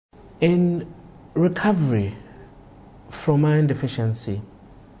In recovery from iron deficiency,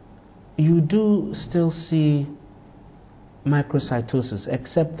 you do still see microcytosis,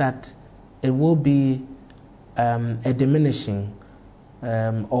 except that it will be a diminishing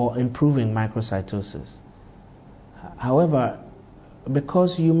or improving microcytosis. However,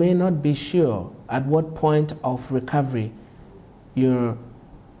 because you may not be sure at what point of recovery you're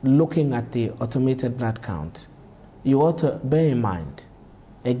looking at the automated blood count, you ought to bear in mind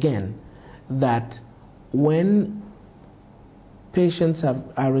again that when patients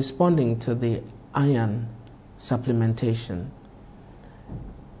are responding to the iron supplementation,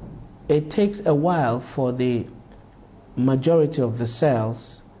 it takes a while for the majority of the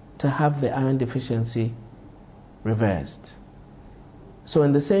cells to have the iron deficiency reversed. So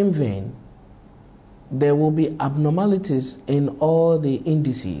in the same vein, there will be abnormalities in all the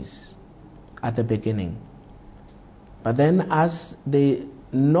indices at the beginning. But then as the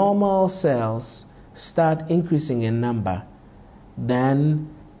normal cells start increasing in number,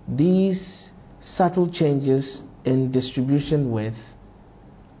 then these subtle changes in distribution width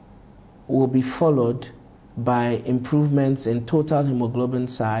will be followed by improvements in total hemoglobin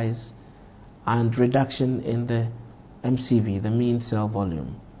size and reduction in the MCV, the mean cell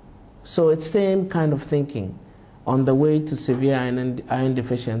volume. So it's same kind of thinking on the way to severe iron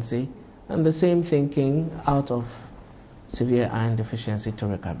deficiency, and the same thinking out of severe iron deficiency to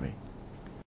recovery.